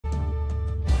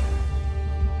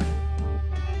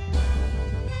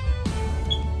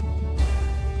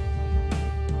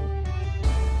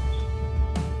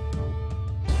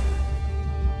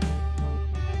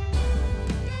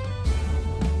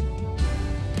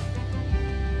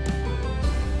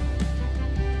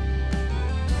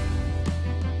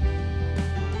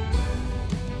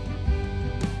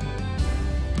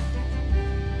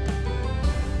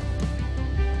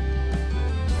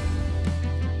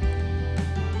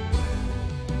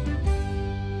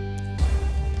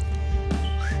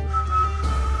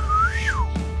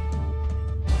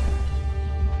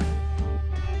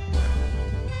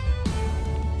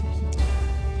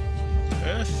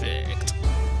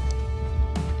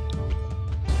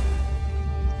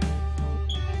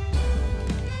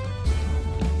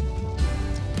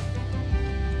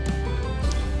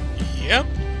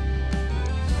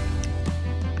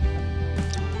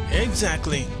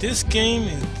Exactly. This game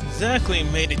exactly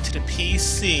made it to the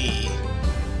PC.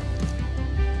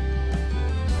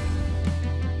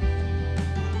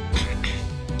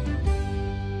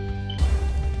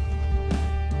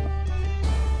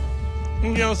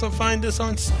 You can also find this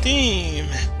on Steam.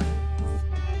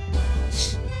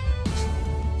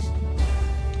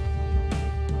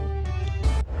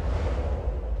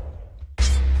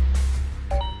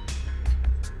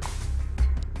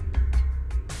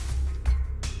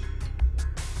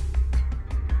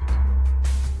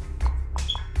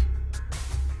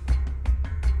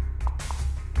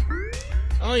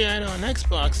 Oh yeah, and on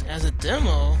Xbox as a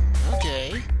demo.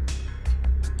 Okay.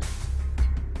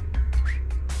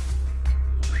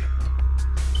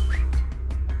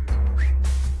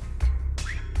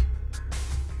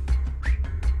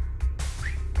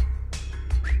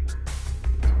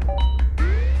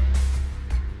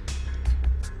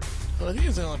 Well,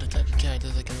 these are all the type of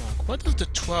characters I can rock. What does the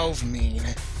 12 mean?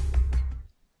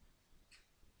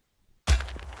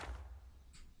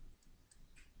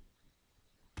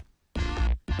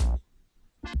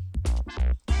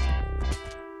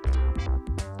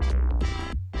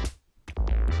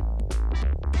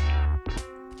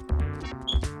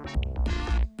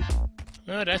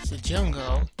 Oh, that's the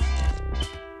jungle.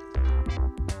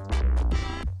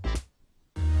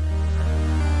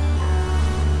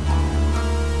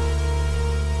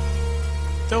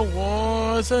 The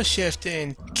walls are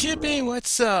shifting. Kippy,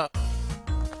 what's up?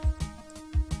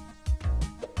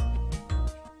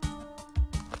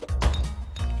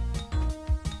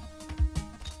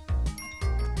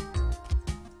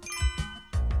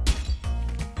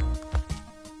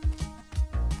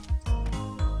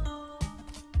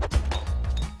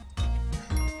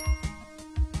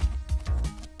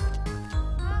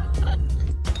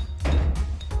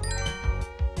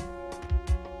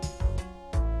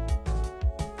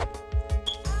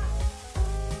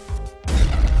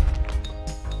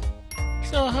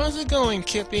 So how's it going,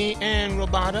 Kippy and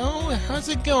Roboto? How's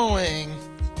it going?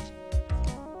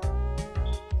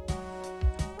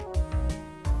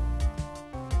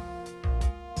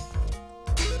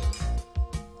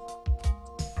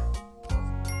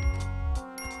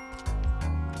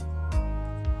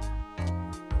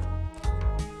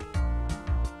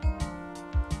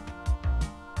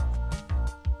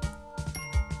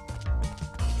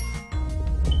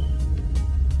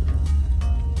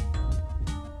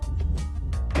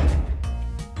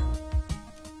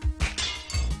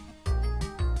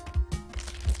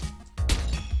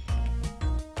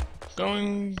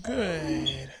 Going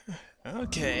good.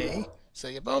 Okay, so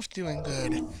you're both doing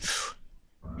good.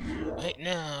 Right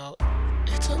now,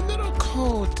 it's a little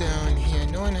cold down here,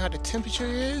 knowing how the temperature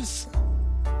is.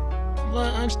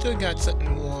 But I've still got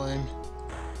something warm.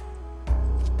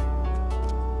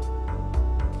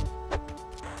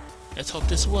 Let's hope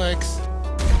this works.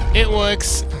 It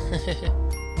works!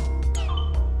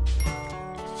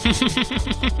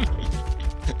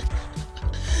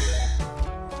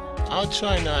 I'll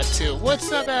try not to.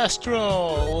 What's up,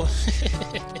 Astro?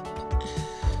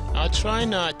 I'll try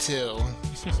not to.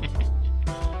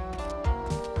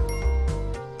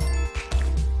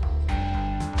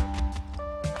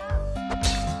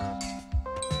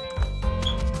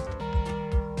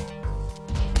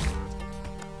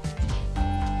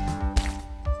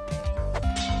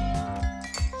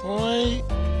 Boy.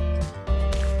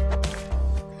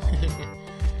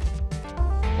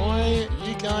 Boy,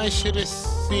 you guys should have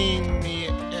seen me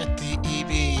at the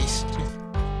EB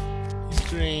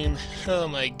stream. Oh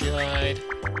my god.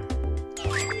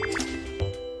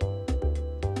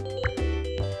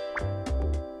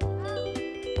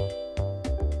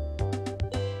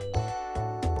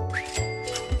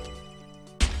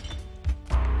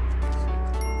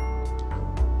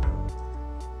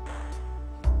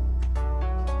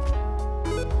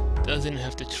 Doesn't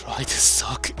have to try to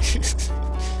suck.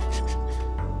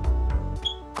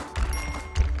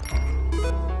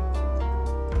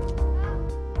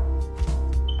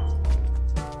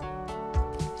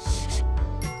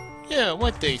 Yeah,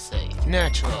 what they say.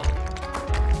 Natural.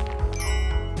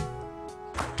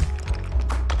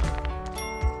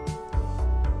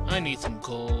 I need some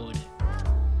gold.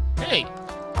 Hey!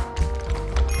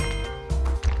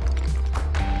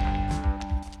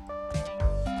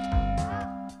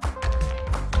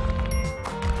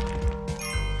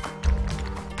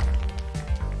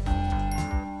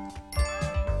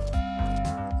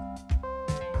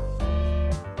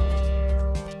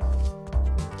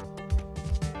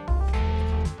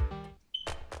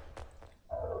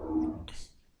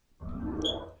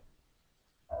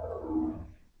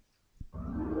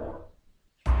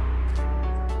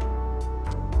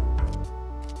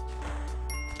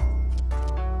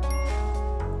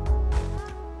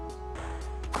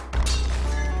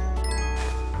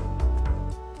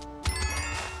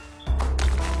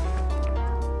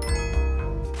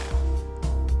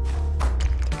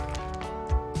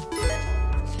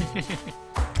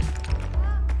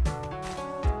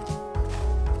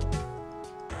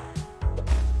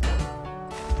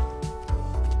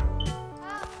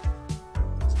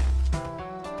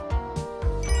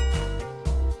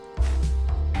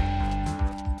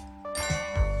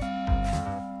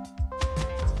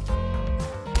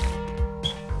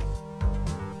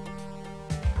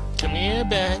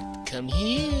 back. Come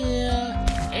here.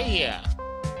 Hey, yeah.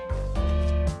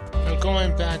 I'm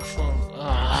going back from...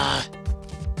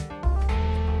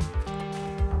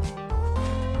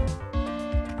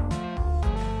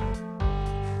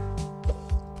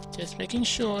 Just making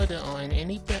sure there aren't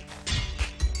any back...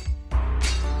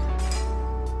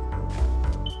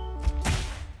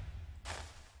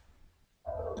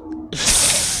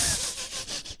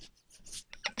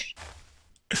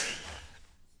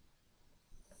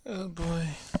 Oh boy.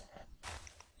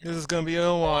 This is gonna be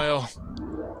a while.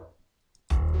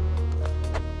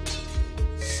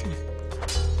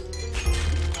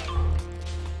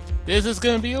 This is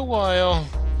gonna be a while.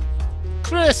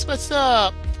 Chris, what's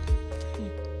up?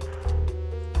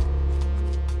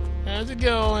 How's it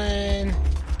going?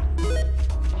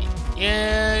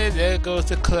 Yeah, there goes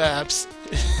the claps.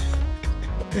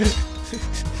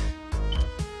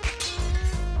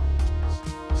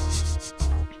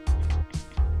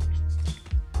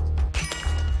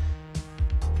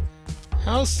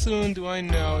 How soon do I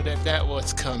know that that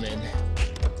was coming?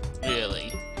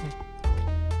 Really?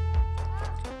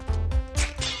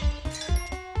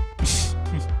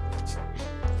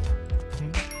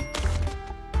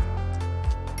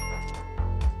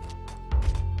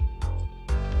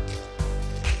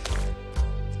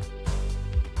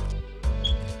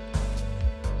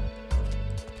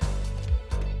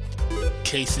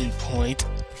 Case in point.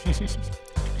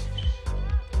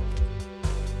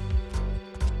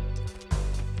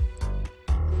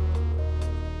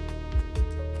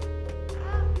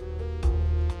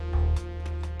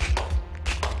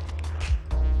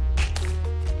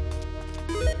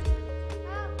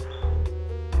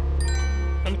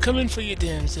 I'm coming for you,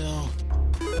 damsel.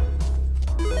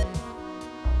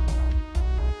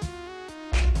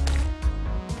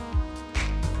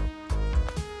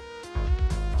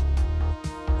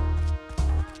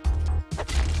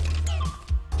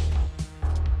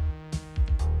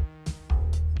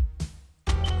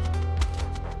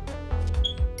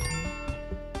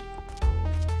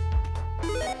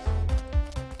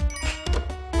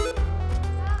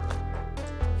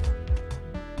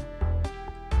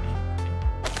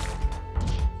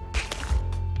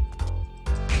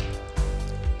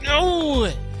 No!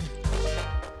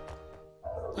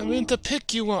 I meant to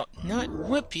pick you up, not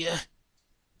whip you.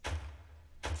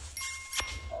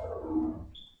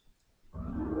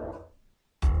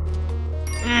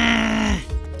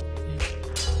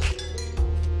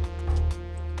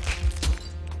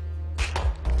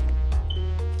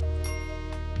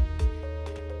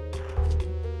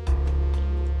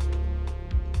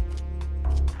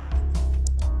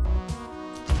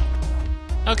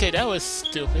 Okay, that was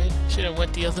stupid. Should have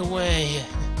went the other way.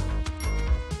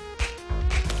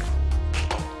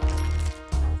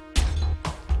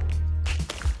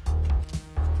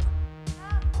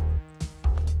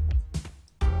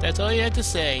 That's all you had to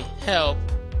say. Help.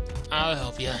 I'll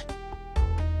help you.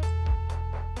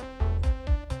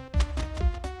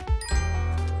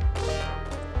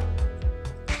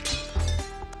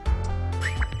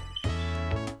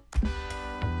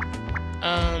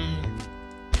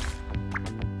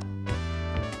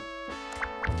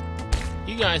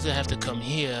 You guys will have to come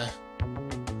here.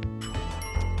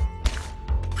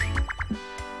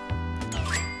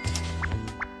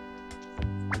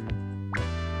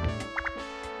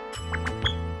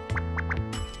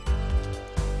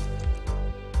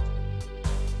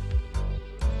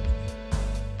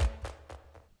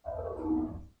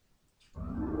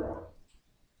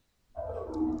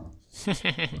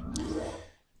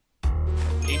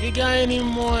 If you got any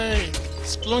more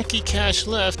Spelunky cash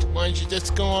left, why don't you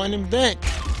just go on and bet?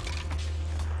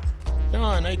 Come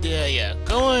on, I dare ya.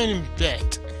 Go on and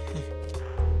bet.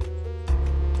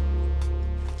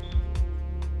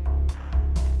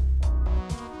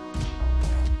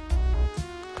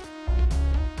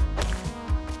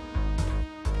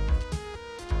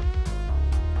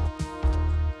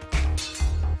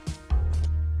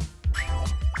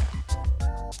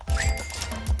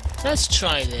 Let's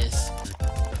try this.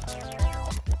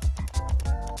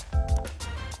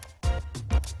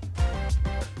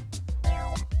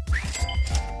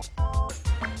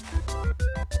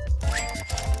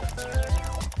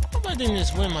 I didn't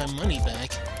just win my money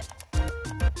back.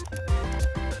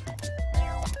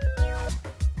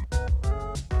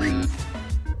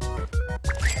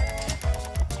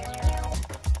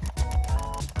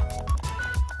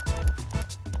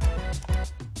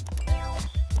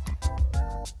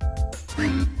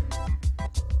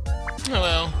 Oh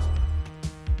well.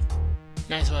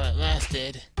 Nice while it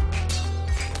lasted.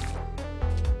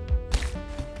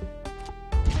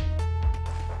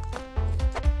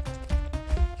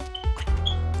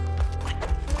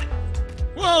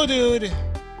 go, dude!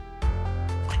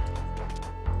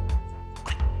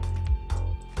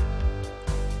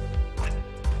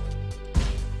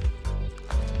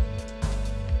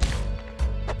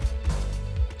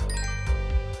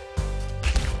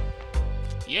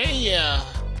 Yeah!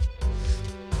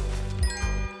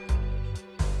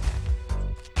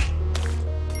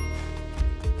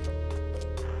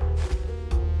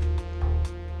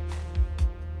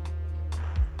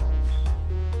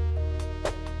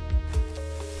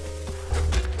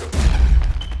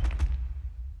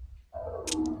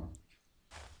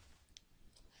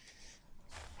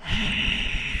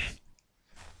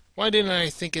 Why didn't I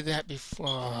think of that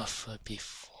before?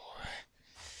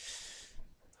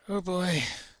 Oh boy.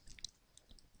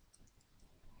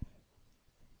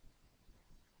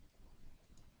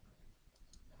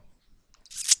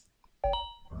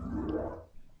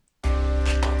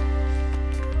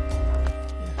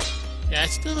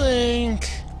 That's the link.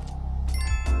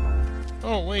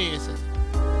 Oh wait, is it?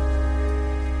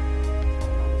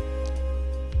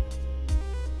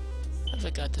 I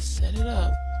forgot to set it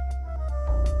up.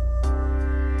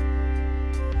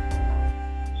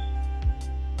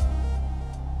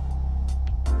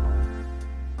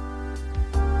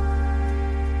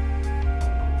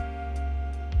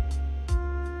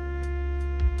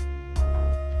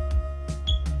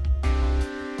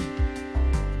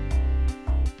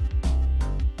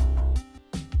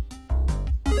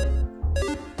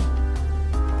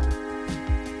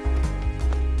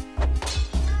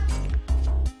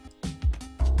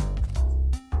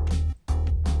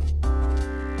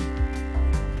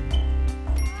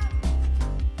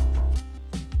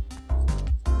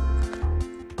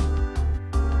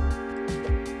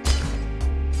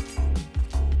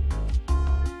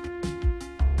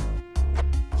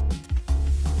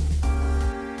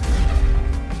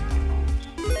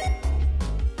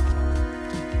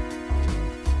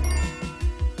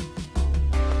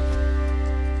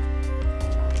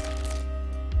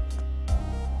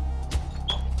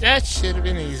 That should have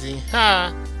been easy,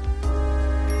 huh?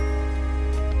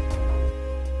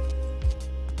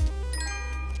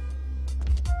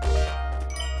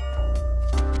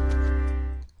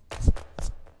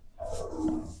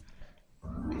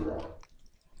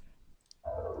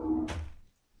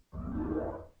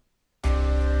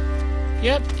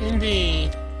 Yep,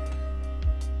 indeed.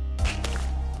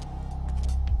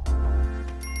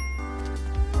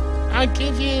 I'll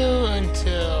give you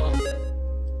until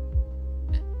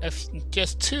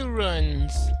just 2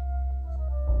 runs.